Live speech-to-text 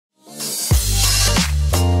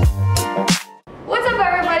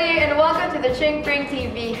watching Pring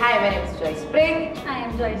TV. Hi, my name is Joyce Pring. I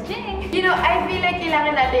am Joyce Ching. You know, I feel like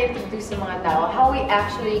kailangan natin introduce sa mga tao how we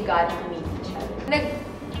actually got to meet each other.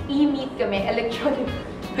 Nag-e-meet kami, electronic,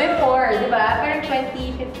 before, di ba? Parang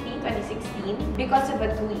 2015, 2016, because of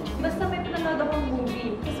a tweet. Basta may pinanood akong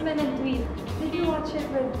movie, tapos may nag-tweet, did you watch it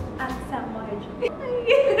with Sam Marge?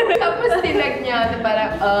 Tapos tinag niya na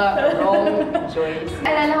parang, wrong Joyce.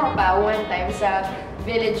 Alala ko pa, one time sa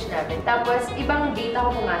village namin. Tapos, ibang gate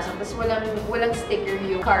ako pumasok. Tapos, walang sticker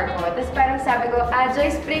yung car ko. Tapos, parang sabi ko,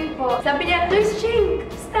 Joyce Pring po. Sabi niya, Joyce Ching!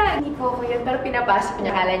 Basta, hindi po ako yun. Pero pinapasok niya.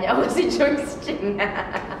 Kala niya ako si Joyce Ching.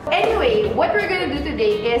 Anyway, what we're gonna do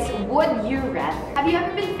today is, would you rather? Have you ever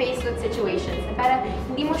been faced with situations na parang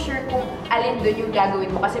hindi mo sure kung alin doon yung gagawin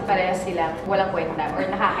mo kasi parehas silang walang kwenta or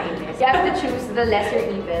nakakainis? You have to choose the lesser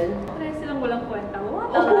evil. Parehas silang walang kwenta.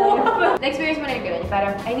 Na-experience mo na yung ganun.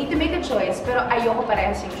 Parang, I need to make a choice, pero ayoko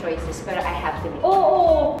parehas yung choices, pero I have to make it.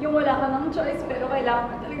 Oo! Yung wala ka ng choice, pero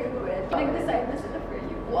kailangan mo talaga gawin. Nag-decide na sila for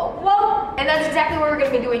you. Wow! Wow! And that's exactly what we're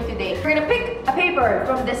gonna be doing today. We're gonna pick a paper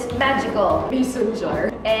from this magical mason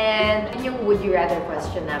jar. And yung would you rather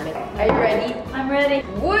question namin. Are you ready? I'm ready.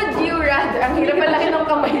 Would you rather? Ang hirap malaki ng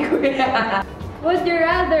kamay ko yan. Would you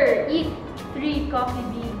rather eat 3 coffee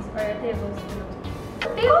beans or a tablespoon?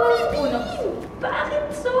 Tablespoon of soup. Bakit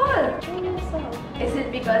salt? Salt. Is it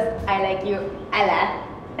because I like you a lot?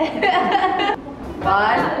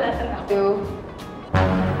 1, 2.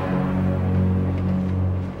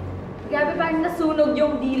 Grabe, parang nasunog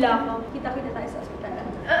yung dila ko. Kita-kita tayo sa ospital.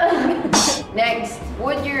 Next,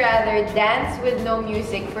 would you rather dance with no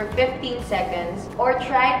music for 15 seconds or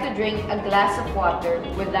try to drink a glass of water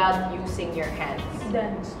without using your hands?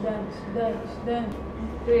 Dance, dance, dance, dance.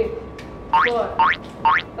 3, 4,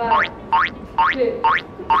 5, 6,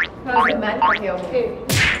 7, Man, okay, 8,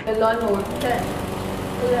 the lawnmower. 10,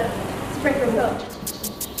 11, sprinkle 12,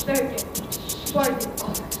 13, 14.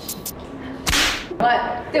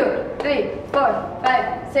 1, 2, 3, 4,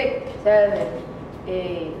 5, 6, 7,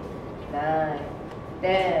 8, 9,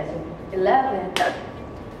 10, 11,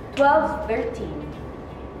 12, 13,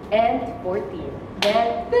 and 14,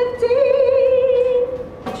 then 15.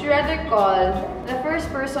 Would you rather call the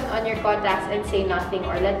first person on your contacts and say nothing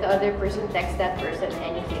or let the other person text that person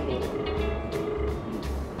anything they do?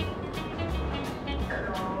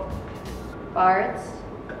 Parts?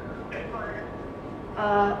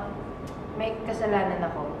 May kasalanan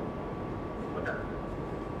ako.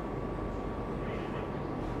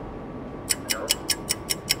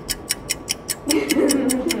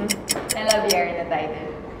 I love you, na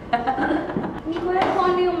title. Hindi ko alam kung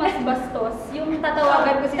ano yung mas bastos. Yung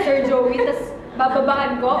tatawagan ko si Sir Joey, tas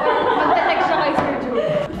bababahan ko, or magte-text siya kay Sir Joey.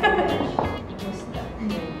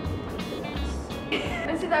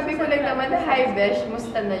 Ang sinabi ko lang naman, hi Besh,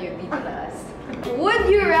 musta na yun dito taas? Would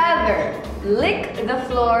you rather lick the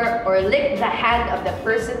floor or lick the hand of the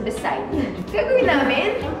person beside you? Gagawin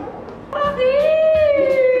namin?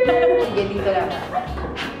 Okay! Sige, dito lang.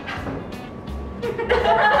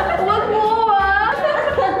 Huwag mo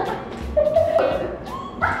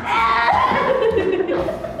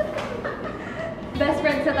Best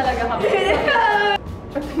friends na talaga kami.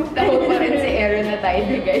 Tawag pa rin si Aaron na tayo,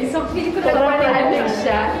 guys. So, feeling ko nagpapanilig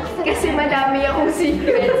siya. Kasi madami akong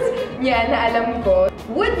secrets niya na alam ko.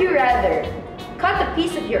 Would you rather cut a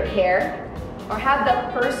piece of your hair or have the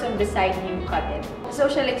person beside you cut it?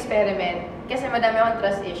 Social experiment. Kasi madami akong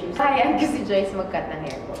trust issues. Hayaan ko si Joyce mag-cut ng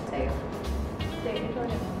hair ko sa'yo. Ito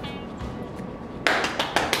na.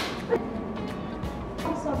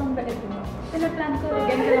 Ang sobrang bait mo. Pinaplan ko,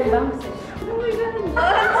 lagyan ko ng bangs eh. Oh my God!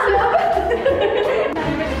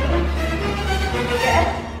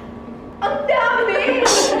 Ang dami!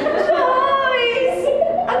 Joyce!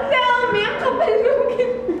 Ang dami! Ang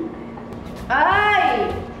kapalugin! Ay!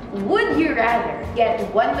 Would you rather get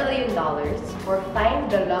 $1 million or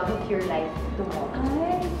find the love of your life tomorrow?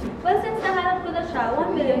 Ay! Well, since nahanap ko na siya,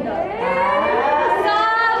 $1 million.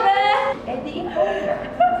 Sabi! Eh di ikaw na.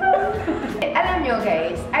 Alam nyo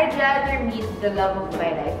guys, I'd rather meet the love of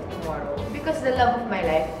my life tomorrow because the love of my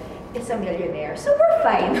life is a millionaire. So we're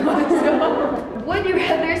fine. So, would you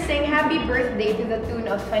rather sing Happy Birthday to the tune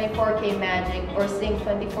of 24K Magic or sing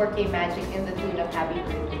 24K Magic in the tune of Happy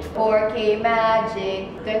Birthday? 4K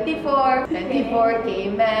Magic, 24,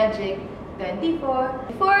 24K Magic,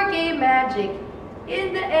 24, 4K Magic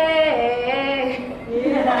in the air.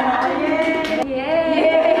 Yeah! Yeah!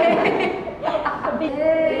 Yeah!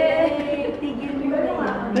 Yay! Tigil mo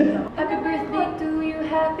na. Happy birthday to you,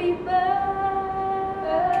 happy birthday.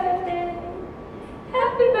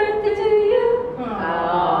 Happy birthday to you.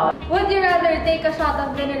 Would you rather take a shot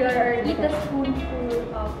of vinegar or eat a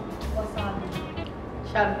spoonful of wasabi?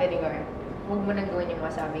 Shot of vinegar. huwag mo nang gawin yung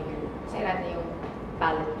mga sabi girl. Sira na yung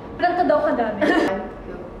palette. Ilan ka daw kadami? 1,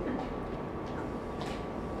 2.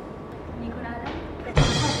 Hindi ko na alam.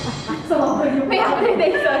 May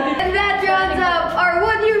application. And that rounds up our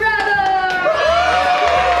Would You Rather!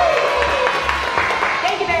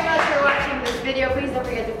 Thank you very much for watching this video. Please don't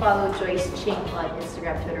forget to follow Joyce Ching on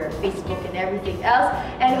Instagram, Twitter, Facebook, and everything else.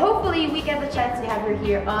 And hopefully we get the chance to have her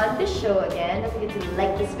here on the show again. Don't forget to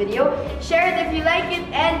like this video, share it if you like it,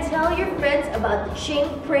 and tell your friends about the Ching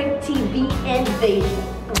Pring TV invasion.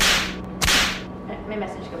 May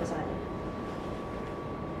message ka ba sa akin?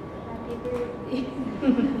 Happy birthday.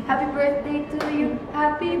 Happy birthday to you.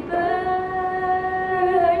 Happy birthday.